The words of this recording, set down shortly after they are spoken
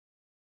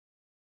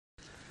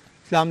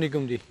अस्सलाम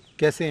वालेकुम जी,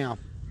 कैसे हैं आप?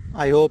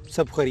 आई होप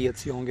सब खैरियत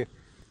से होंगे।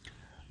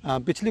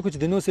 पिछले कुछ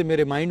दिनों से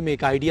मेरे माइंड में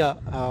एक आइडिया,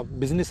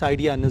 बिज़नेस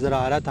आइडिया नज़र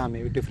आ रहा था।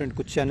 हमें डिफरेंट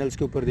कुछ चैनल्स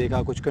के ऊपर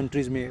देखा, कुछ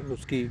कंट्रीज़ में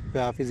उसकी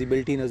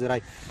फिजिबिलिटी नज़र आई,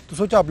 तो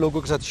सोचा आप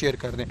लोगों के साथ शेयर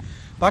कर दें।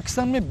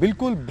 पाकिस्तान में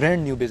बिल्कुल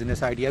ब्रांड न्यू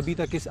बिज़नेस आइडिया, अभी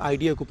तक इस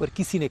आइडिया के ऊपर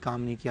किसी ने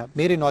काम नहीं किया।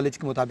 मेरे नॉलेज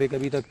के मुताबिक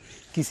अभी तक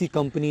किसी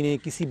कंपनी ने,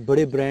 किसी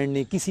बड़े ब्रांड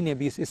ने, किसी ने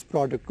भी इस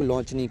प्रोडक्ट को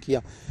लॉन्च नहीं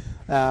किया।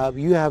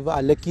 You have a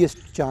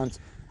luckiest chance,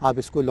 आप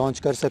इसको लॉन्च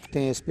कर सकते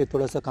हैं, इस पर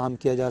थोड़ा सा काम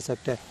किया जा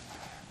सकता है।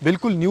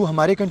 बिल्कुल न्यू,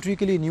 हमारे कंट्री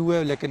के लिए न्यू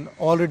है, लेकिन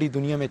ऑलरेडी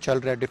दुनिया में चल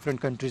रहा है। डिफरेंट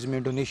कंट्रीज़ में,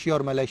 इंडोनेशिया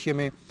और मलेशिया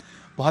में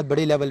बहुत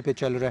बड़े लेवल पे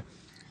चल रहा है।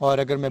 और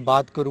अगर मैं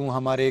बात करूं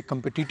हमारे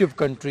कम्पिटिटिव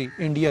कंट्री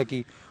इंडिया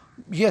की,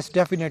 यस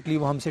डेफिनेटली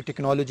वो हमसे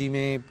टेक्नोलॉजी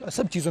में,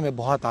 सब चीज़ों में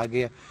बहुत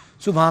आगे है।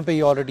 सो वहाँ पे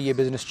ये ऑलरेडी ये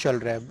बिज़नेस चल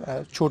रहा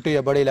है, छोटे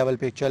या बड़े लेवल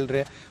पे चल रहा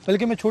है।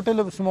 बल्कि मैं छोटे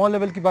स्मॉल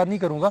लेवल की बात नहीं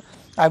करूँगा,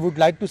 आई वुड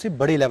लाइक टू से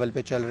बड़े लेवल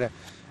पे चल रहा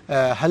है।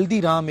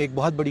 हल्दीराम एक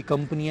बहुत बड़ी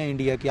कंपनी है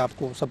इंडिया की,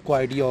 आपको सबको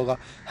आइडिया होगा।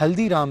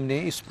 हल्दीराम ने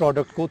इस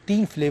प्रोडक्ट को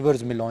 3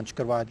 फ्लेवर्स में लॉन्च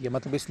करवा दिया,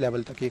 मतलब इस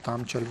लेवल तक ये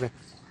काम चल रहा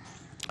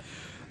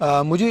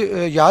है।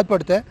 मुझे याद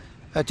पड़ता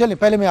है, चलें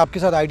पहले मैं आपके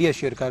साथ आइडिया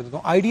शेयर कर देता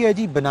हूँ। आइडिया है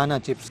जी बनाना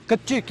चिप्स,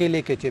 कच्चे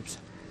केले के चिप्स।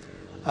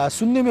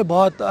 सुनने में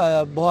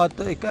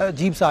बहुत एक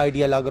अजीब सा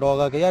आइडिया लग रहा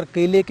होगा कि यार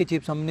केले के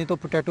चिप्स, हमने तो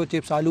पोटैटो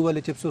चिप्स, आलू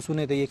वाले चिप्स तो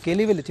सुने थे, ये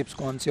केले वाले चिप्स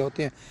कौन से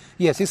होते हैं?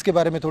 यस, इसके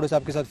बारे में थोड़ा सा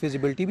आपके साथ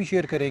फिजिबिलिटी भी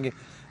शेयर करेंगे,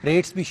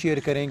 रेट्स भी शेयर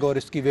करेंगे, और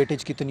इसकी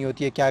वेटेज कितनी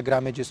होती है, क्या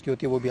ग्रामेज इसकी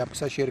होती है, वो भी आपके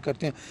साथ शेयर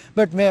करते हैं।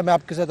 बट मैं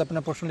आपके साथ अपना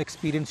पर्सनल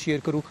एक्सपीरियंस शेयर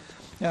करूँ।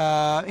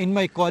 इन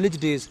माई कॉलेज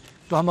डेज़,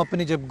 तो हम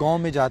अपने जब गाँव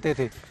में जाते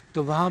थे,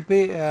 तो वहाँ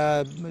पे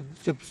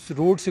जब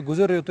रोड से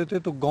गुजर रहे होते थे,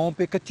 तो गाँव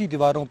पे कच्ची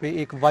दीवारों पे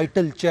एक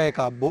वाइटल चाय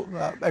का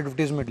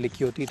एडवर्टीज़मेंट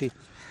लिखी होती थी।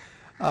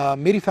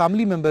 मेरी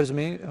फैमिली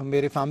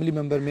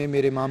मेम्बर में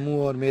मेरे मामू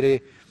और मेरे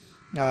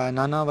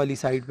नाना वाली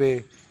साइड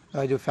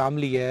पे जो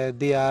फैमिली है,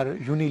 दे आर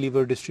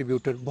यूनिलीवर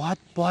डिस्ट्रीब्यूटर, बहुत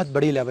बहुत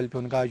बड़े लेवल पे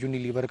उनका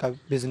यूनिलीवर का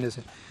बिज़नेस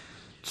है।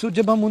 सो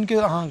जब हम उनके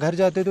यहाँ घर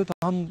जाते थे, तो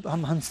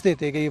हम हंसते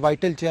थे कि ये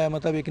वाइटल चाय,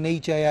 मतलब एक नई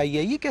चाय आई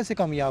है, ये कैसे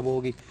कामयाब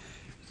होगी।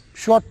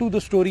 शॉर्ट टू द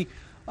स्टोरी,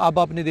 अब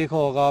आपने देखा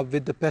होगा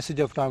with the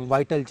passage of time,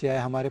 vital चाय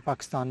हमारे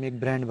पाकिस्तान में एक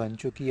ब्रांड बन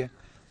चुकी है।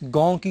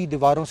 गांव की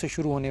दीवारों से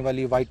शुरू होने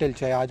वाली वाइटल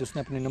चाय आज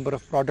उसने अपने नंबर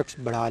ऑफ़ प्रोडक्ट्स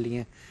बढ़ा लिए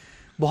हैं।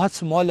 बहुत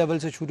स्मॉल लेवल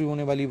से शुरू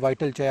होने वाली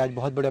वाइटल चाय आज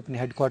बहुत बड़े अपने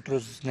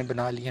हेडक्वार्टर्स उसने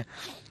बना लिए हैं।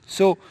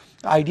 सो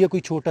आइडिया कोई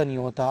छोटा नहीं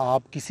होता।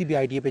 आप किसी भी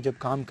आइडिया पे जब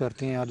काम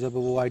करते हैं और जब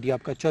वो आइडिया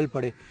आपका चल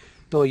पड़े,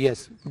 तो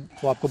यस,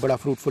 वो आपको बड़ा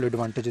फ्रूटफुल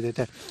एडवांटेज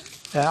देता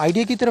है।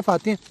 आइडिया की तरफ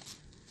आते हैं।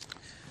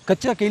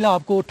 कच्चा केला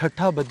आपको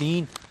ठट्ठा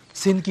बदीन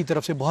सिंध की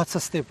तरफ से बहुत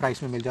सस्ते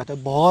प्राइस में मिल जाता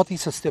है, बहुत ही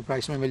सस्ते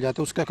प्राइस में मिल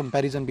जाता है। उसका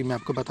कंपैरिजन भी मैं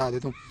आपको बता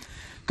देता हूँ।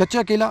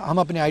 कच्चा केला, हम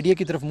अपने आइडिया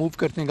की तरफ मूव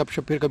करते हैं,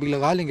 गपशप फिर कभी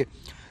लगा लेंगे।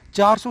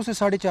 400 से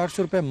 450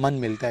 रुपये मन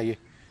मिलता है ये।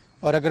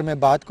 और अगर मैं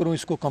बात करूँ,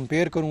 इसको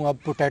कंपेयर करूँ अब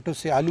पोटैटो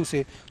से, आलू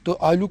से, तो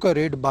आलू का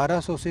रेट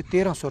 1200 से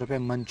 1300 रुपये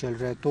मन चल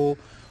रहा है। तो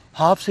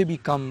हाफ से भी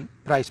कम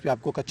प्राइस पे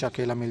आपको कच्चा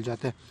केला मिल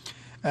जाता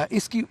है।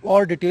 इसकी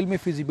और डिटेल में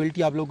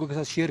फिजिबिलिटी आप लोगों के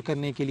साथ शेयर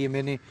करने के लिए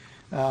मैंने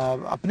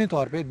अपने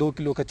तौर पे 2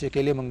 किलो कच्चे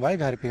केले मंगवाए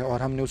घर पे,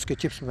 और हमने उसके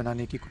चिप्स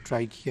बनाने की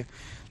ट्राई की है।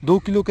 2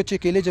 किलो कच्चे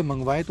केले जब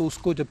मंगवाए, तो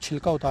उसको जब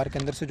छिलका उतार के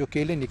अंदर से जो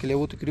केले निकले,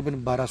 वो तकरीबन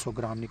 1200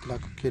 ग्राम निकला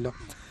केला।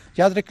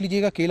 याद रख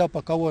लीजिएगा, केला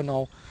पका हुआ ना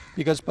हो,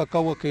 बिकॉज़ पका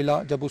हुआ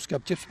केला जब उसके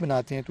आप चिप्स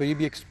बनाते हैं, तो ये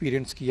भी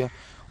एक्सपीरियंस किया,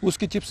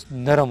 उसके चिप्स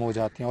नरम हो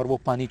जाते हैं और वो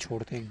पानी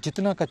छोड़ते हैं।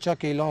 जितना कच्चा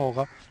केला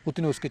होगा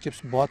उतने उसके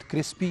चिप्स बहुत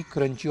क्रिस्पी,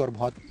 क्रंची और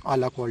बहुत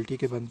आला क्वालिटी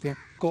के बनते हैं।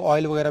 को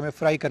ऑयल वगैरह में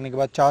फ्राई करने के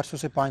बाद 400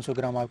 से 500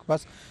 ग्राम आपके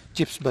पास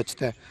चिप्स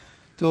बचता है।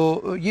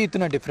 तो ये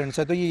इतना डिफरेंस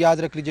है। तो ये याद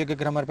रख लीजिए कि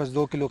अगर हमारे पास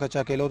 2 किलो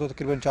कच्चा केला हो, तो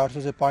तकरीबन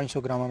 400 से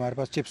 500 ग्राम हमारे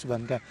पास चिप्स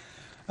बनता है।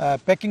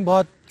 पैकिंग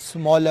बहुत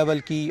स्मॉल लेवल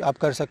की आप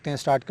कर सकते हैं,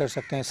 स्टार्ट कर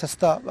सकते हैं,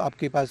 सस्ता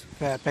आपके पास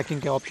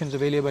पैकिंग के ऑप्शंस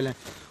अवेलेबल हैं।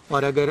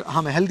 और अगर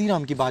हम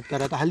हल्दीराम की बात कर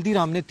रहा था,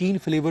 हल्दीराम ने 3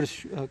 फ्लेवर्स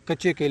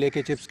कच्चे केले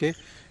के चिप्स के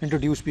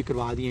इंट्रोड्यूस भी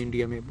करवा दिए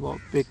इंडिया में, वो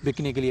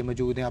बिकने के लिए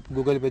मौजूद हैं। आप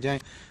गूगल पे जाएं,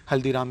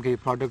 हल्दीराम के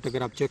प्रोडक्ट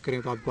अगर आप चेक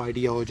करें तो आपको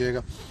आइडिया हो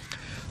जाएगा।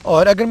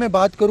 और अगर मैं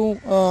बात करूँ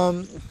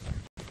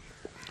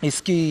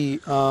इसकी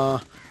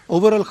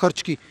ओवरऑल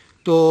ख़र्च की,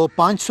 तो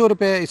 500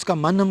 रुपये इसका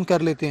मन हम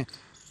कर लेते हैं।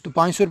 तो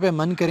 500 रुपये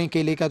मन करें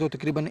केले का, तो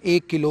तकरीबन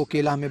 1 किलो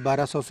केला हमें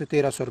 1200 से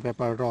 1300 रुपये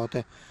पड़ रहा होता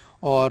है।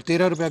 और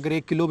 13 रुपये अगर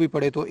 1 किलो भी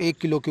पड़े, तो 1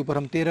 किलो के ऊपर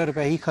हम 13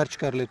 रुपये ही खर्च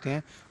कर लेते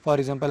हैं। फॉर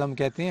एग्जांपल हम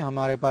कहते हैं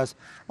हमारे पास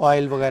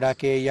ऑयल वगैरह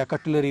के या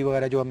कटलरी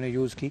वगैरह जो हमने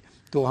यूज़ की,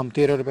 तो हम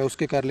 13 रुपये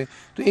उसके कर लें,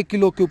 तो 1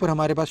 किलो के ऊपर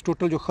हमारे पास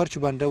टोटल जो खर्च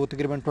बन रहा है वो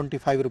तकरीबन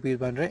 25 रुपीज़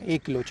बन रहा है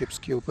 1 किलो चिप्स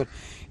के ऊपर।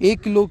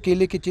 1 किलो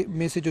केले के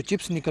में से जो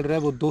चिप्स निकल रहा है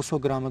वो 200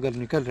 ग्राम अगर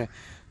निकल रहा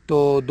है,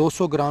 तो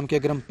 200 ग्राम के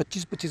अगर हम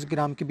 25-25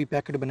 ग्राम के भी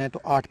पैकेट बनाए,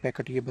 तो 8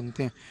 पैकेट ये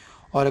बनते हैं।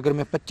 और अगर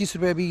मैं 25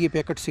 रुपये भी ये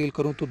पैकेट सेल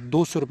करूं, तो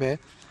 200 रुपये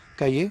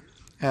का ये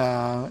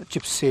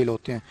चिप्स सेल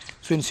होते हैं।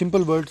 सो इन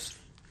सिंपल वर्ड्स,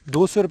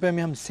 200 रुपये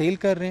में हम सेल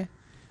कर रहे हैं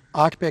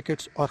 8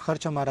 पैकेट्स, और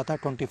ख़र्च हमारा था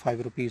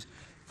 25 रुपीज़।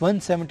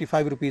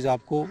 175 रुपीज़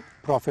आपको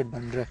प्रॉफिट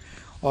बन रहा है।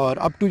 और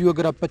अप टू यू,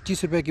 अगर आप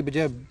 25 रुपये की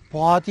बजाय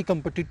बहुत ही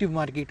कंपटिटिव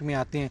मार्केट में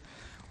आते हैं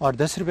और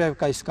 10 रुपये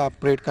का इसका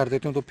आप रेट कर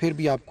देते हो, तो फिर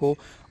भी आपको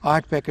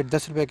 8 पैकेट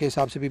 10 रुपये के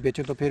हिसाब से भी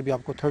बेचें, तो फिर भी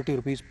आपको 30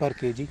 रुपीज़ पर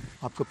केजी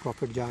आपको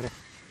प्रॉफिट जा रहा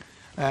है।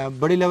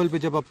 बड़े लेवल पे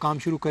जब आप काम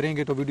शुरू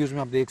करेंगे तो वीडियोस में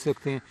आप देख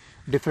सकते हैं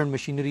डिफरेंट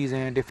मशीनरीज़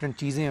हैं, डिफरेंट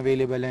चीज़ें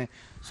अवेलेबल हैं।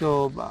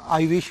 सो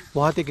आई विश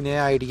बहुत एक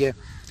नया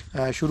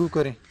आइडिया शुरू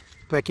करें,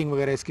 पैकिंग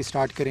वगैरह इसकी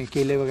स्टार्ट करें,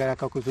 केले वगैरह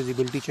का कोई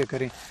फिजिबिलिटी चेक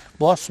करें,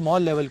 बहुत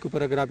स्मॉल लेवल के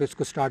ऊपर अगर आप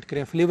इसको स्टार्ट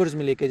करें, फ्लेवर्स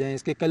में लेके जाएं,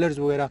 इसके कलर्स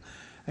वगैरह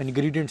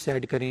इंग्रेडिएंट्स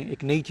ऐड करें,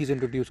 एक नई चीज़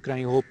इंट्रोड्यूस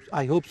कराएं।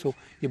 आई होप सो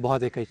ये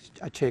बहुत एक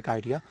अच्छे एक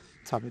आइडिया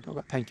साबित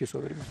होगा। Thank you so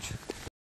very much.